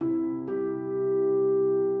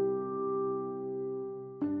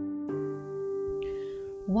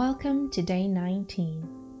Welcome to day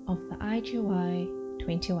 19 of the IGY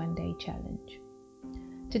 21 Day Challenge.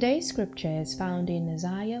 Today's scripture is found in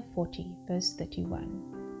Isaiah 40 verse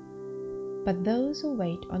 31. But those who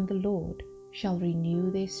wait on the Lord shall renew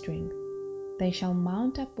their strength. They shall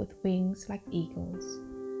mount up with wings like eagles.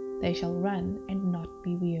 They shall run and not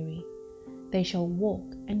be weary. They shall walk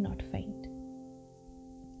and not faint.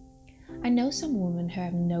 I know some women who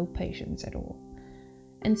have no patience at all.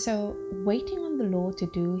 And so waiting on the Lord to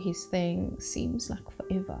do His thing seems like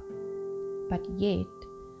forever. But yet,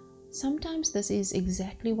 sometimes this is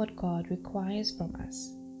exactly what God requires from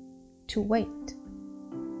us, to wait.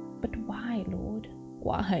 But why, Lord?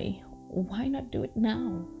 Why? Why not do it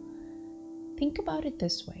now? Think about it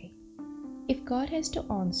this way. If God has to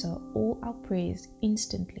answer all our prayers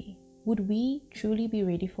instantly, would we truly be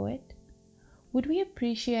ready for it? Would we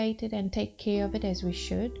appreciate it and take care of it as we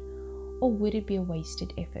should? Or would it be a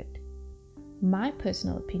wasted effort? My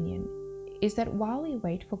personal opinion is that while we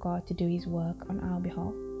wait for God to do His work on our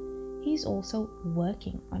behalf, He's also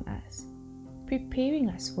working on us, preparing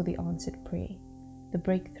us for the answered prayer, the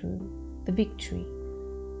breakthrough, the victory,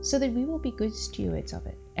 so that we will be good stewards of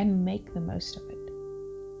it and make the most of it.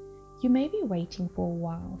 You may be waiting for a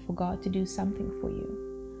while for God to do something for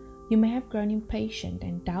you. You may have grown impatient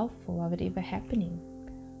and doubtful of it ever happening,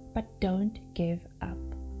 but don't give up.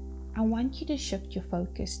 I want you to shift your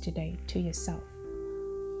focus today to yourself.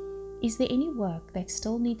 Is there any work that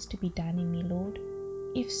still needs to be done in me, Lord?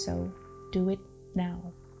 If so, do it now.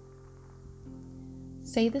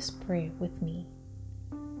 Say this prayer with me.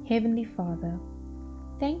 Heavenly Father,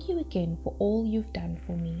 thank you again for all you've done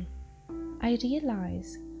for me. I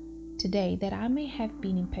realize today that I may have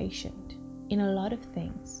been impatient in a lot of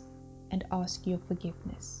things and ask your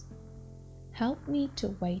forgiveness. Help me to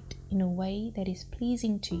wait in a way that is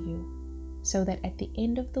pleasing to you, so that at the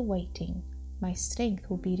end of the waiting, my strength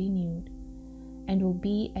will be renewed and will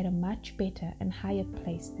be at a much better and higher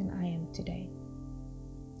place than I am today.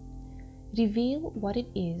 Reveal what it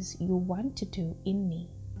is you want to do in me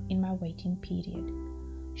in my waiting period.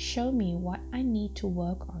 Show me what I need to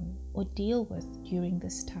work on or deal with during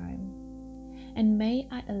this time. And may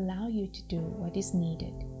I allow you to do what is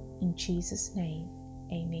needed. In Jesus' name,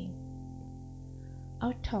 amen.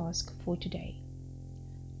 Our task for today.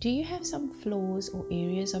 Do you have some flaws or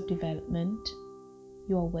areas of development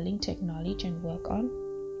you are willing to acknowledge and work on?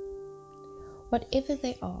 Whatever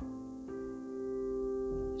they are,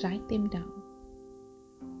 write them down.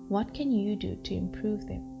 What can you do to improve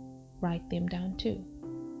them? Write them down too.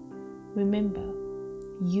 Remember,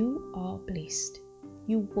 you are blessed.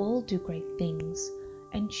 You will do great things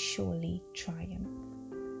and surely triumph.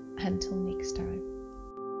 Until next time.